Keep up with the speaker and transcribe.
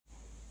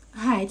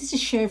Hi, this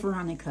is Chef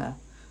Veronica.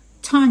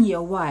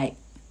 Tonya White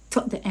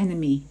took the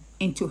enemy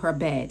into her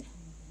bed.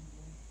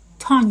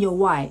 Tonya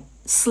White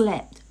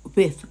slept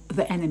with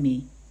the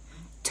enemy.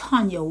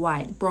 Tonya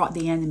White brought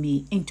the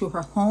enemy into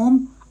her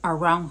home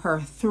around her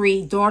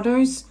 3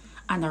 daughters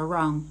and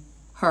around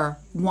her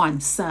 1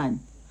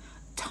 son.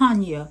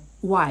 Tonya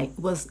White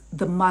was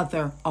the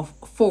mother of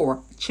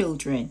 4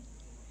 children.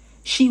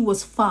 She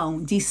was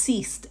found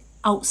deceased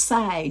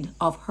outside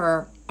of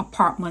her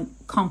apartment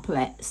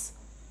complex.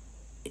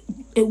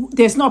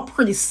 There's no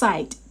pretty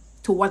sight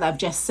to what I've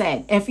just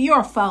said. If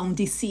you're found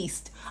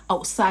deceased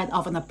outside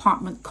of an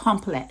apartment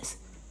complex,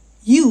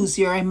 use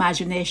your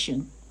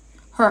imagination.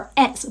 Her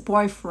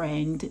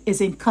ex-boyfriend is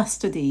in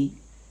custody.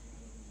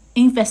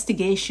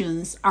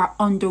 Investigations are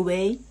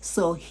underway,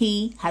 so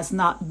he has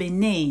not been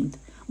named.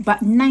 But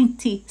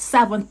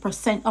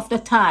 97% of the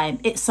time,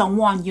 it's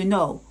someone you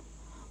know.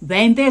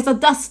 When there's a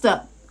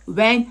dust-up,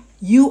 when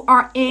you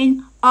are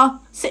in a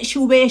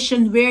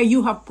situation where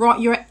you have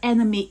brought your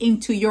enemy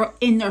into your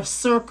inner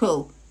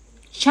circle,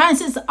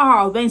 chances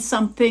are when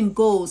something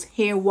goes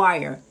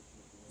haywire,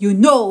 you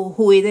know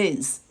who it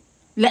is.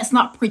 Let's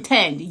not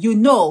pretend. You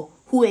know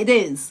who it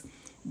is.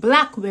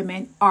 Black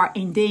women are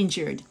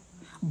endangered.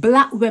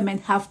 Black women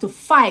have to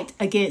fight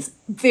against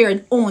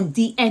their own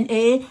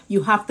DNA.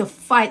 You have to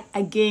fight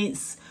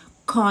against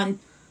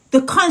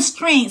the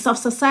constraints of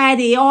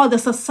society, all the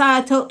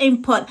societal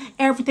input,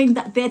 everything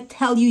that they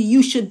tell you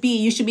you should be.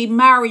 You should be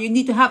married. You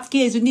need to have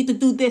kids. You need to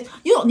do this.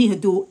 You don't need to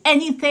do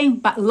anything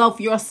but love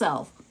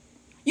yourself.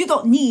 You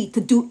don't need to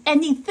do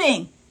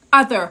anything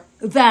other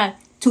than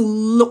to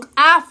look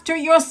after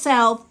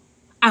yourself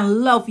and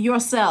love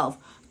yourself.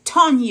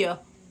 Tonya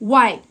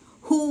White,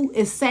 who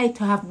is said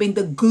to have been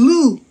the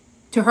glue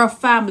to her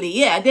family.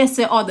 Yeah, they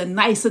say all the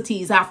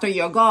niceties after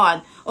you're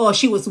gone. Oh,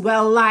 she was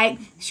well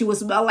liked. She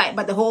was well liked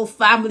by the whole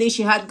family.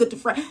 She had good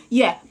friends.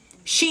 Yeah,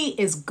 she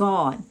is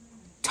gone.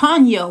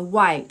 Tonya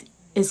White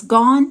is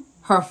gone.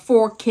 Her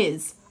 4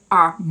 kids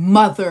are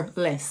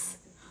motherless.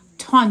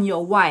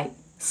 Tonya White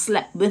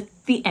slept with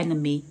the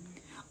enemy.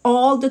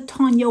 All the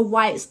Tonya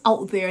Whites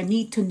out there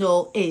need to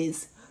know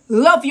is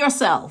love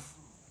yourself.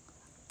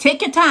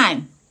 Take your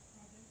time.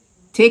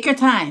 Take your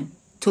time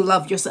to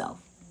love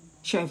yourself.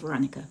 Chef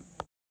Veronica.